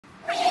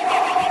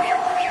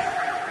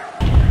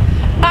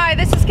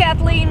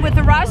Kathleen with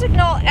the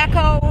Rossignol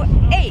Echo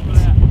 8.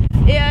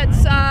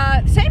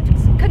 It's same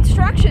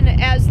construction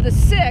as the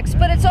 6,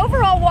 but it's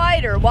overall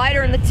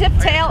wider in the tip,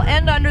 tail,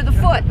 and under the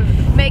foot,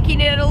 making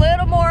it a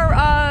little more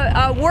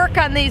work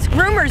on these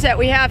groomers that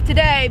we have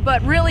today,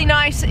 but really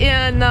nice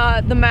in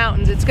the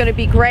mountains. It's going to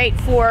be great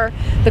for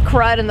the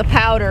crud and the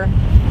powder.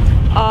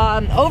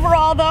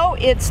 Overall though,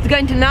 it's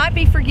going to not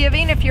be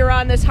forgiving if you're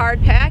on this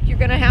hard pack. You're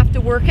going to have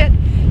to work it.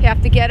 You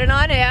have to get it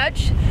on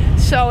edge.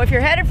 So if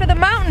you're headed for the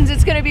mountains,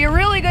 it's going to be a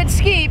really good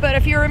ski, but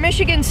if you're a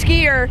Michigan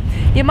skier,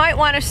 you might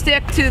want to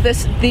stick to the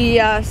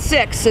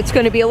 6. It's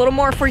going to be a little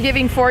more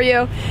forgiving for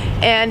you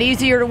and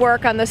easier to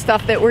work on the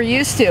stuff that we're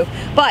used to.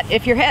 But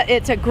if you're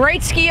it's a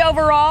great ski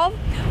overall.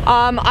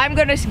 I'm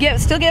going to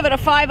still give it a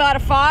 5 out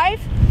of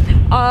 5.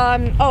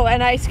 Oh,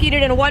 and I skied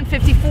it in a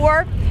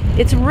 154.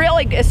 It's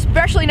really,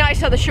 especially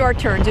nice on the short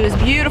turns. It was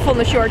beautiful in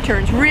the short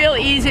turns, real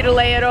easy to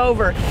lay it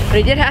over. But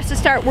I did have to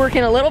start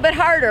working a little bit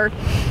harder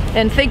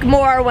and think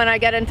more when I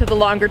get into the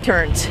longer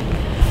turns.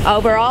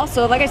 Overall,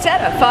 so like I said,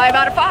 a 5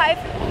 out of 5.